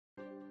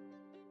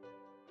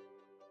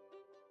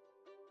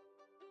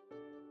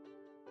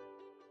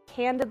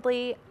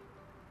Candidly,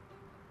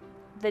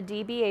 the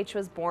DBH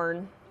was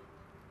born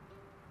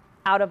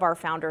out of our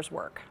founder's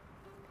work.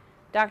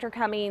 Dr.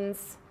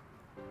 Cummings,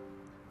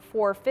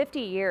 for 50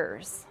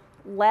 years,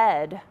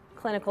 led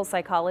clinical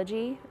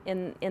psychology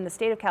in the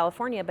state of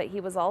California, but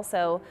he was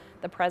also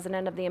the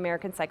president of the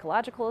American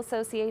Psychological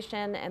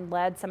Association and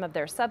led some of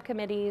their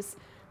subcommittees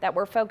that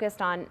were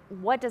focused on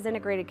what does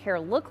integrated care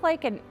look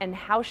like and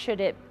how should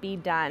it be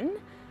done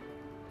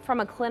from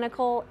a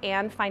clinical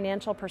and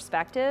financial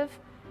perspective.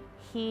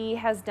 He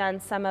has done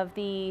some of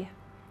the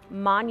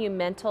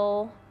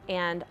monumental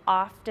and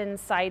often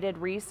cited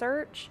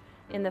research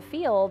in the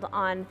field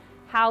on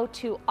how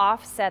to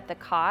offset the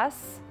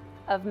costs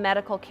of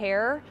medical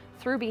care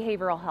through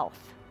behavioral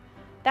health.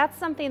 That's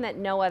something that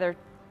no other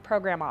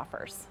program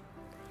offers.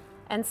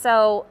 And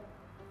so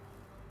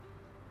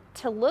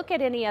to look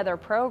at any other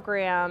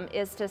program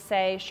is to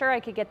say, sure, I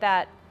could get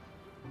that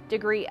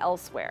degree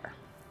elsewhere,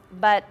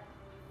 but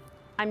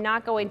I'm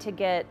not going to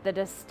get the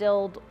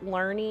distilled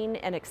learning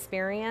and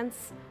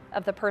experience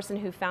of the person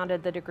who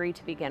founded the degree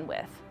to begin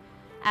with.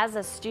 As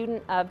a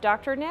student of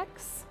Dr.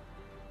 Nix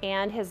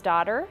and his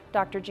daughter,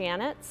 Dr.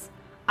 Janet's,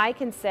 I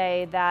can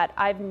say that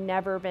I've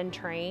never been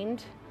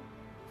trained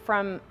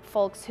from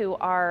folks who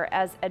are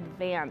as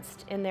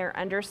advanced in their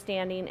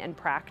understanding and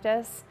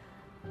practice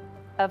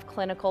of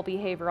clinical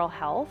behavioral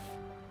health.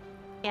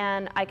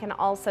 And I can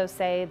also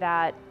say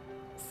that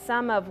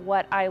some of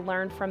what I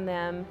learned from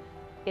them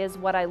is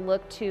what I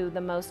look to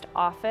the most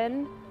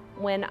often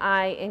when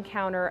I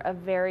encounter a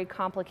very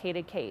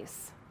complicated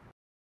case.